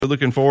We're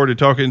looking forward to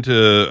talking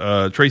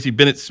to Tracy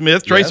Bennett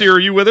Smith. Tracy, Yes. are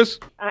you with us?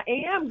 I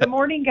am. Good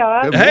morning,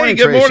 guys. Good morning,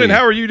 Good morning. Tracy.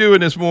 How are you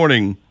doing this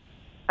morning?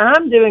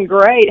 I'm doing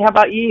great. How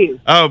about you?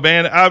 Oh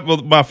man,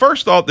 my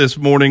first thought this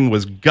morning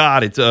was,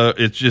 God,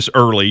 it's just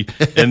early,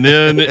 and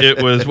then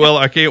it was, well,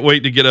 I can't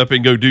wait to get up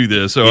and go do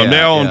this. So I'm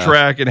now on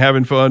track and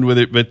having fun with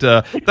it. But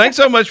thanks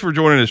so much for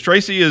joining us.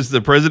 Tracy is the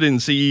president and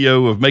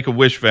CEO of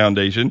Make-A-Wish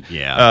Foundation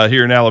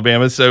here in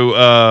Alabama. So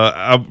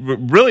I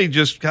really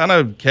just kind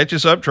of catch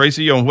us up,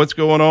 Tracy, on what's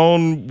going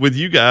on with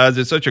you guys.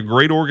 It's such a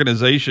great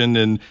organization,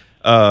 and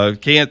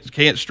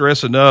can't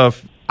stress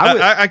enough.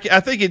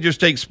 I think it just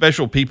takes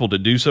special people to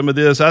do some of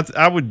this.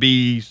 I would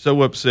be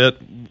so upset,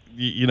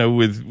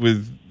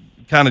 with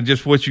kind of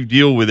just what you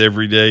deal with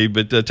every day.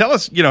 But tell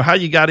us, how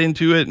you got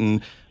into it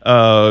and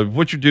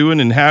what you're doing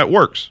and how it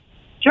works.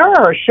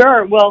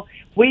 Sure. Well,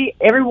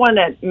 everyone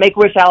at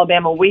Make-A-Wish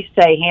Alabama, we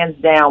say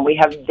hands down, we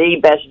have the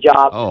best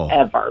job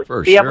ever.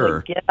 For be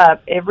able to get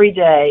up every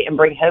day and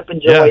bring hope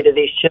and joy to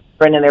these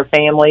children and their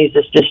families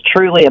is just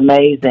truly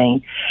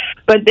amazing.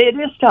 But it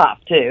is tough,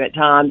 too, at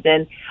times.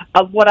 And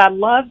what I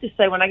love to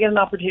say, when I get an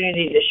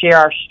opportunity to share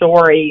our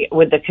story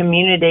with the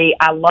community,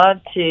 I love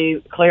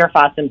to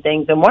clarify some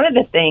things. And one of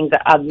the things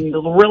that I'd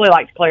really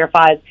like to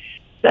clarify is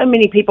so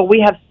many people,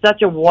 we have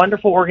such a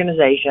wonderful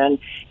organization,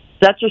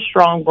 such a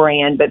strong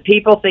brand, but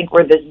people think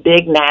we're this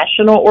big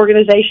national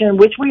organization,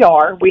 which we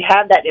are. We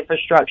have that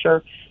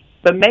infrastructure.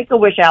 But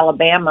Make-A-Wish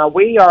Alabama,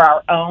 we are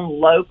our own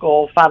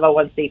local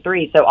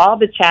 501c3. So all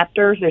the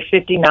chapters, there's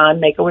 59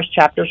 Make-A-Wish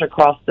chapters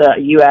across the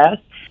U.S.,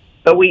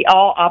 but we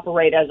all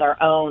operate as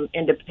our own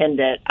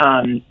independent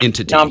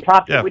entity,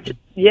 nonprofit, which is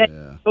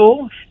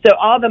cool. So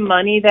all the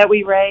money that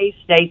we raise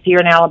stays here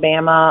in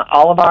Alabama.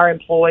 All of our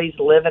employees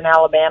live in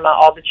Alabama.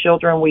 All the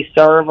children we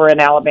serve are in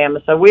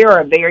Alabama. So we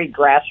are a very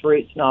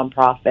grassroots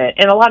nonprofit,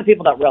 and a lot of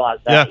people don't realize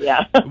that.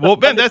 Yeah. Well,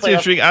 Ben, that's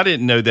interesting. I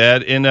didn't know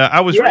that, and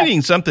I was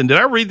reading something. Did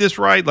I read this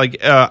right?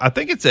 Like, I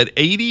think it's at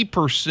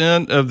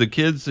 80% of the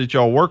kids that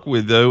y'all work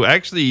with, though,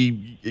 actually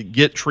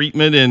get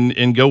treatment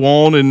and go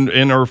on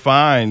and are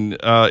fine.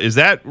 Is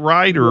that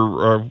right,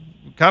 or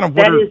kind of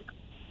what?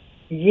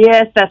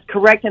 Yes, that's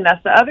correct, and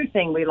that's the other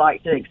thing we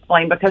like to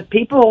explain, because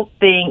people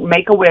think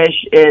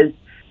Make-A-Wish is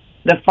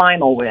the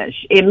final wish,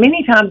 and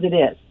many times it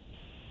is.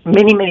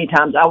 Many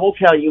times. I will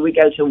tell you, we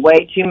go to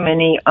way too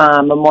many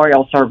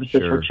memorial services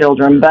for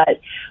children,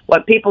 but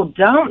what people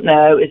don't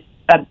know is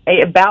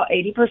about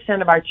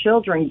 80% of our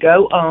children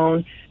go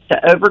on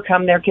to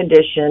overcome their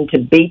condition, to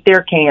beat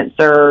their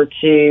cancer,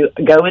 to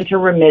go into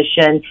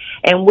remission.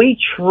 And we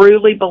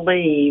truly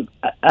believe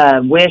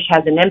WISH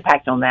has an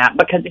impact on that,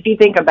 because if you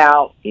think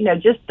about,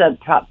 just the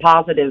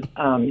positive,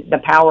 the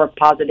power of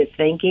positive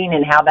thinking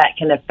and how that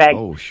can affect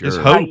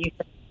how you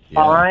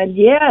respond.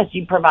 Yes,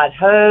 you provide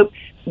hope.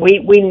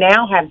 We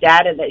now have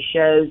data that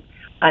shows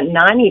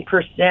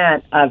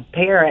 90% of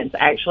parents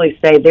actually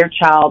say their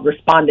child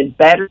responded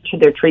better to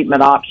their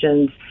treatment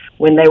options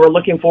when they were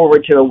looking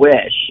forward to a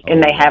wish,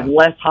 and they have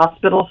less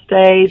hospital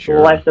stays,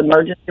 less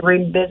emergency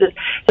room visits.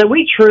 So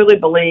we truly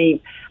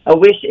believe a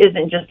wish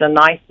isn't just a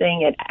nice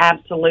thing. It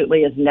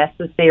absolutely is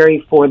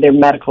necessary for their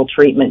medical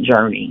treatment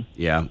journey.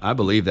 Yeah, I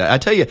believe that. I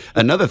tell you,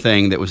 another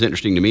thing that was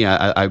interesting to me,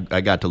 I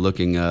got to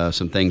looking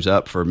some things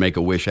up for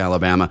Make-A-Wish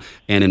Alabama,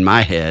 and in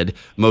my head,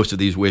 most of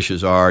these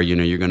wishes are,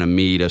 you're going to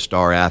meet a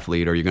star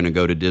athlete, or you're going to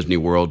go to Disney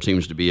World,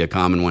 seems to be a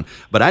common one.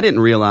 But I didn't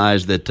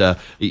realize that,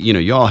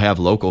 y'all have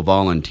local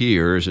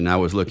volunteers, and I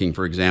was looking,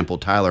 for example,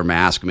 Tyler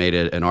Mask made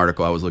an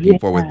article I was looking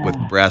for with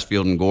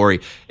Brassfield and Gorey.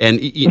 And,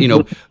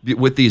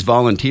 with these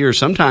volunteers,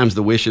 sometimes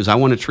the wish is, I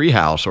want a tree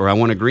house, or I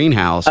want a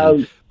greenhouse.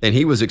 And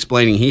he was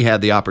explaining he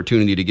had the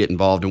opportunity to get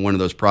involved in one of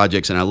those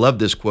projects. And I love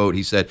this quote.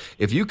 He said,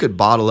 if you could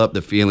bottle up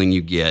the feeling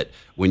you get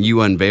when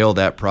you unveil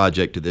that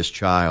project to this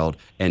child,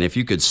 and if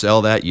you could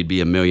sell that, you'd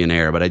be a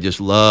millionaire. But I just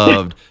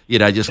loved,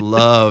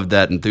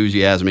 that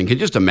enthusiasm. And can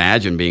just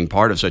imagine being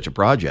part of such a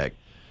project.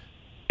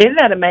 Isn't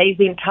that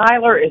amazing?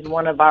 Tyler is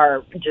one of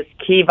our just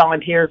key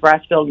volunteers,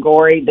 Brassfield and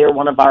Gorey. They're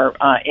one of our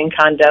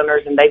in-kind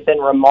donors, and they've been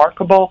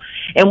remarkable.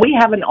 And we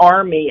have an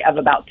army of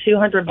about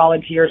 200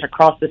 volunteers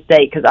across the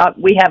state, because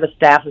we have a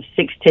staff of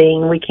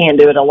 16. We can't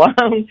do it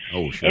alone.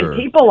 Oh, sure.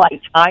 And people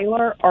like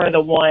Tyler are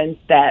the ones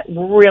that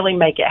really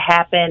make it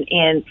happen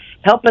and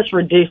help us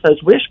reduce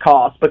those wish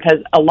costs, because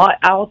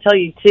I'll tell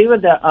you, two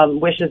of the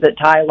wishes that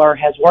Tyler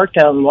has worked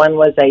on, one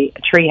was a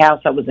tree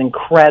house that was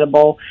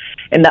incredible,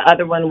 and the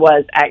other one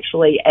was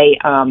actually a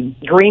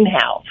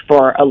greenhouse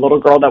for a little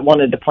girl that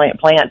wanted to plant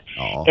plants.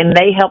 And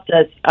they helped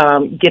us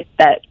get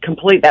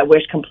that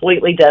wish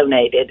completely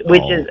donated,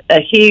 which is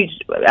a huge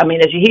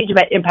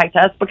impact to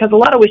us, because a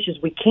lot of wishes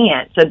we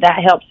can't. So that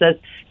helps us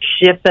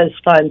shift those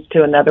funds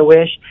to another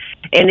wish.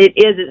 And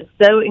it's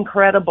so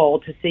incredible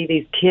to see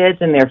these kids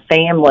and their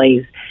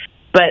families.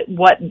 But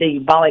what the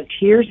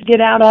volunteers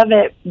get out of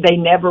it, they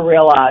never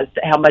realized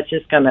how much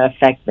it's going to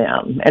affect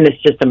them. And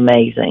it's just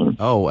amazing.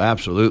 Oh,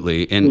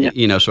 absolutely. And,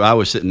 so I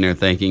was sitting there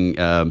thinking,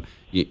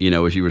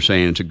 as you were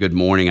saying, it's a good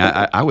morning.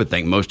 I would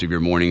think most of your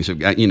mornings,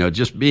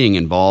 just being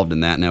involved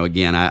in that. Now,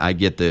 again, I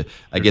get the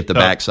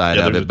backside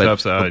of it,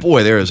 but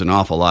boy, there is an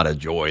awful lot of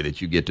joy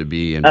that you get to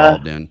be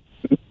involved in.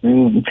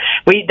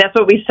 That's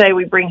what we say.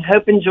 We bring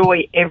hope and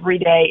joy every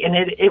day, and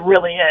it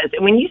really is.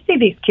 And when you see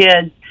these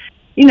kids,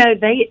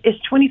 it's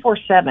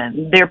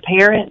 24/7. Their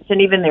parents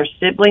and even their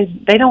siblings,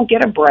 they don't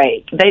get a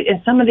break.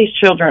 And some of these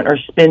children are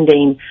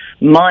spending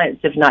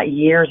months, if not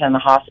years, in the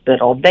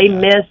hospital. They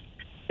miss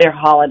their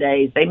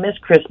holidays. They miss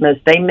Christmas.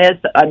 They miss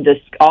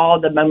all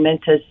the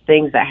momentous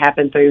things that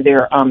happen through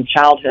their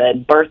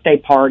childhood, birthday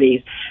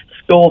parties,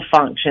 school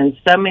functions.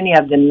 So many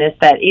of them miss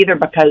that either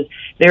because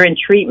they're in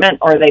treatment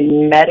or they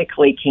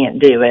medically can't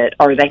do it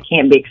or they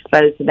can't be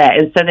exposed to that.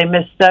 And so they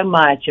miss so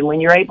much. And when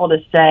you're able to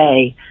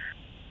say,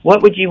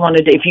 what would you want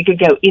to do? If you could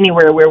go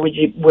anywhere, where would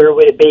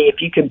it be?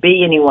 If you could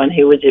be anyone,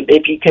 who would it be?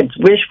 If you could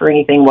wish for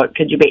anything, what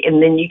could you be?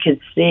 And then you could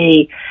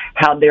see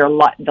how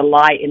the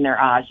light in their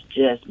eyes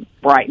just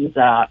brightens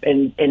up.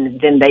 And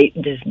then they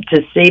just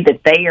to see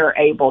that they are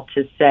able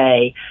to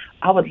say,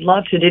 I would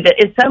love to do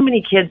that. And so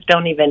many kids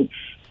don't even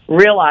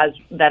realize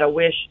that a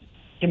wish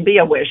can be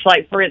a wish.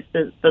 Like, for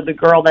instance, the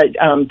girl that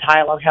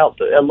Tyler helped,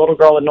 a little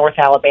girl in North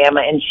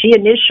Alabama, and she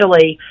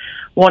initially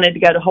wanted to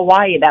go to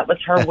Hawaii. That was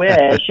her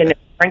wish. And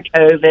during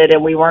COVID,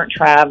 and we weren't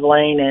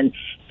traveling, and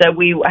so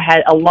we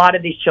had a lot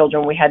of these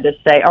children. We had to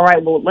say, all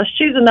right, well, let's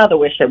choose another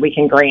wish that we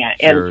can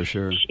grant. And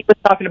sure. She was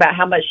talking about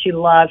how much she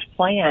loved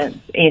plants,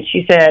 and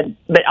she said,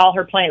 but all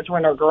her plants were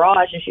in her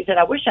garage, and she said,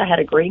 I wish I had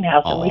a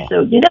greenhouse. And we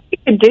said, you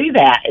can do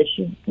that. And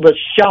she was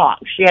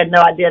shocked. She had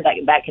no idea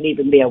that could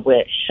even be a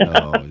wish.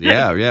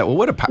 Yeah. Well,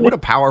 what a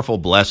powerful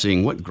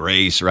blessing, what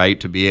grace, right,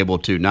 to be able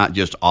to not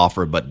just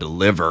offer but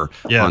deliver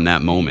on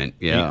that moment.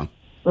 Yeah.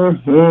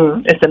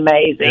 Mm-hmm. It's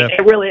amazing. Yeah.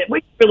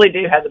 We really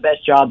do have the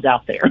best jobs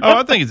out there.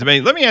 I think it's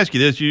amazing. Let me ask you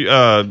this: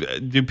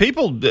 do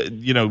people,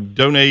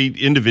 donate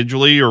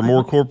individually, or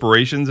more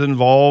corporations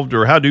involved,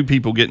 or how do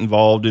people get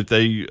involved if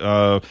they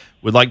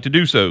would like to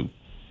do so?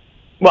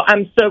 Well,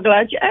 I'm so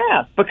glad you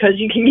asked, because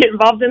you can get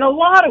involved in a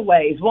lot of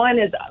ways. One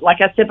is,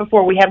 like I said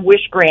before, we have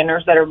wish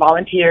granters that are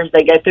volunteers.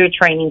 They go through a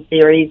training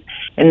series,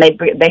 and they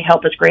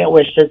help us grant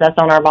wishes. That's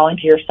on our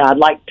volunteer side,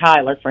 like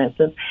Tyler, for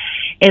instance.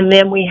 And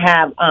then we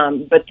have,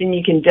 but then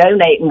you can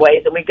donate in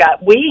ways. And we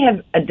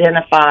have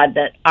identified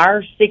that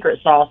our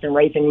secret sauce in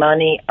raising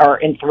money are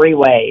in 3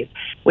 ways.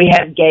 We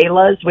have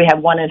galas. We have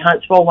one in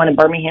Huntsville, one in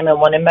Birmingham,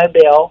 and one in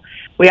Mobile.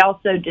 We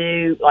also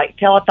do like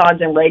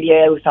telethons and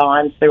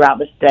radiothons throughout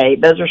the state.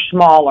 Those are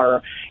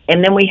smaller.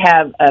 And then we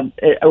have a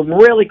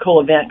really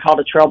cool event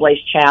called a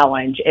Trailblaze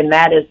Challenge, and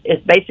that is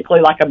it's basically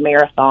like a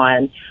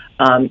marathon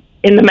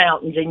in the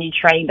mountains, and you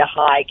train to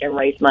hike and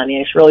raise money.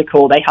 And it's really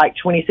cool. They hike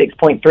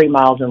 26.3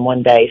 miles in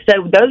one day.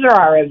 So those are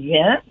our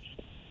events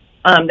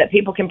that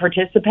people can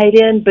participate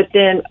in. But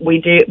then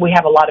we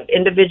have a lot of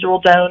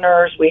individual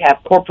donors. We have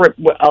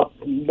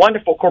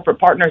wonderful corporate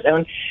partners.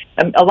 And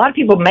a lot of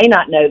people may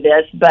not know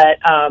this, but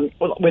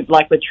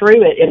with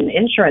Truitt in the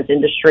insurance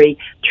industry,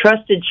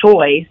 Trusted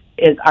Choice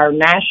is our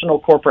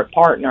national corporate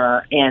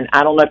partner. And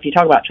I don't know if you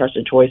talk about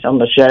Trusted Choice on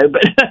the show,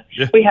 but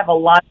we have a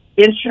lot of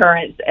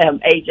insurance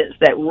agents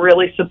that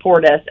really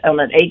support us on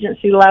an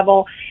agency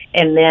level,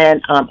 and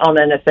then on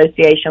an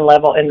association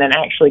level, and then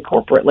actually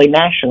corporately,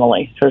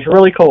 nationally. So it's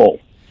really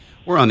cool.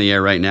 We're on the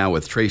air right now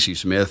with Tracy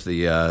Smith,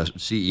 the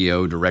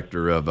CEO,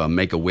 director of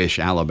Make-A-Wish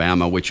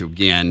Alabama, which,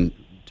 again,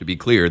 to be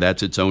clear,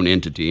 that's its own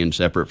entity and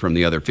separate from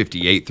the other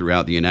 58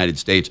 throughout the United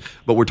States.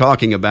 But we're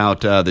talking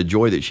about the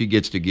joy that she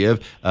gets to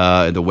give,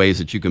 the ways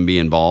that you can be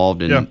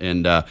involved,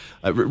 and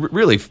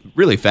really,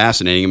 really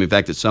fascinating. I mean, in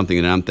fact, it's something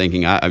that I'm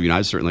thinking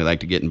I'd certainly like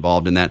to get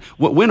involved in that.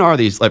 When are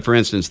these? Like, for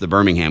instance, the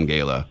Birmingham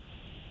Gala.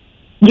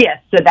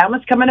 Yes, so that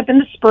one's coming up in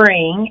the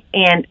spring,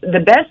 and the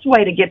best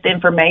way to get the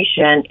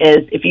information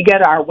is if you go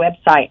to our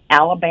website,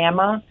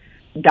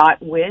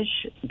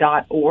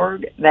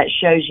 alabama.wish.org. That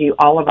shows you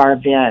all of our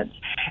events.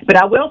 But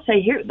I will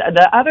say here,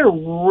 the other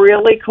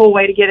really cool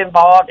way to get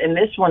involved, and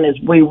this one is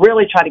we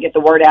really try to get the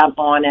word out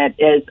on it,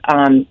 is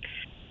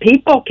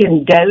people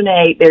can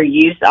donate their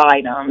used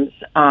items,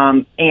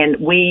 and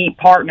we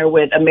partner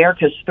with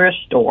America's Thrift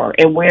Store,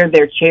 and we're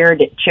their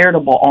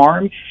charitable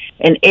arm.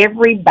 And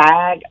every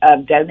bag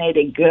of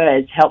donated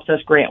goods helps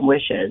us grant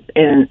wishes.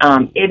 And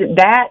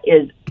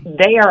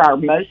they are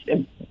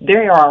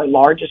our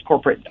largest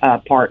corporate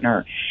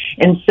partner.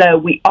 And so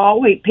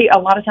a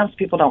lot of times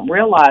people don't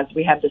realize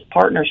we have this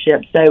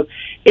partnership. So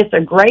it's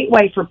a great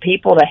way for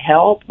people to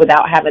help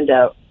without having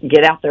to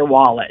get out their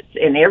wallets.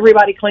 And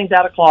everybody cleans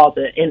out a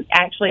closet. And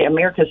actually,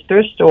 America's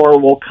Thrift Store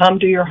will come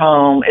to your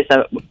home. It's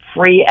a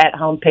free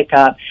at-home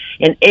pickup.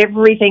 And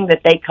everything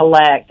that they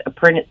collect, a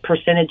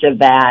percentage of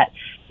that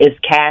is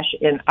cash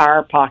in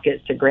our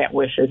pockets to grant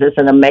wishes. It's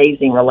an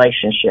amazing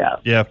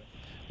relationship. Yeah.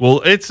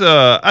 Well, it's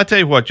I tell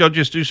you what, y'all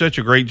just do such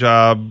a great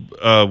job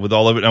with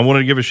all of it. I wanted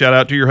to give a shout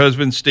out to your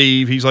husband,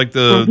 Steve. He's like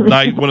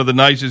one of the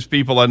nicest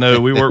people I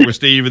know. We work with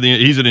Steve, and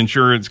he's an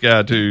insurance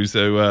guy too.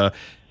 So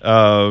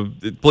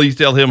please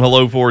tell him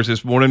hello for us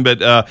this morning.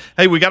 But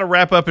hey, we got to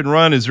wrap up and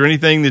run. Is there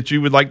anything that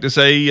you would like to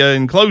say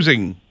in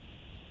closing?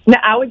 No,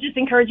 I would just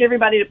encourage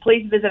everybody to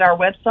please visit our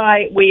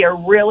website. We are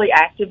really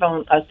active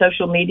on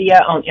social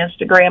media, on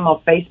Instagram,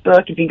 on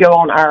Facebook. If you go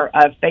on our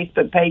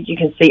Facebook page, you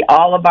can see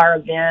all of our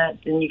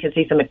events, and you can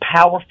see some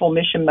powerful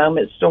mission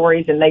moment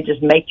stories, and they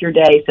just make your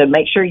day. So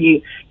make sure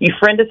you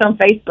friend us on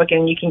Facebook,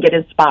 and you can get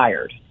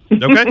inspired.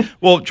 Okay.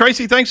 Well,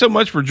 Tracy, thanks so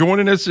much for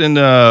joining us, and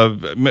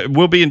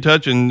we'll be in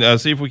touch and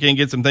see if we can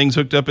get some things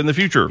hooked up in the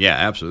future. Yeah,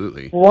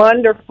 absolutely.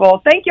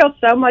 Wonderful. Thank y'all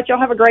so much.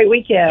 Y'all have a great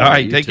weekend. All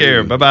right. Take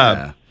care.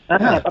 Bye-bye.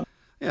 Yeah.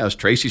 Yeah, it's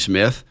Tracy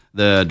Smith,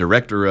 the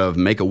director of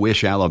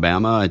Make-A-Wish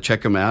Alabama.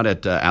 Check them out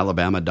at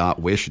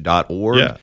alabama.wish.org. Yeah.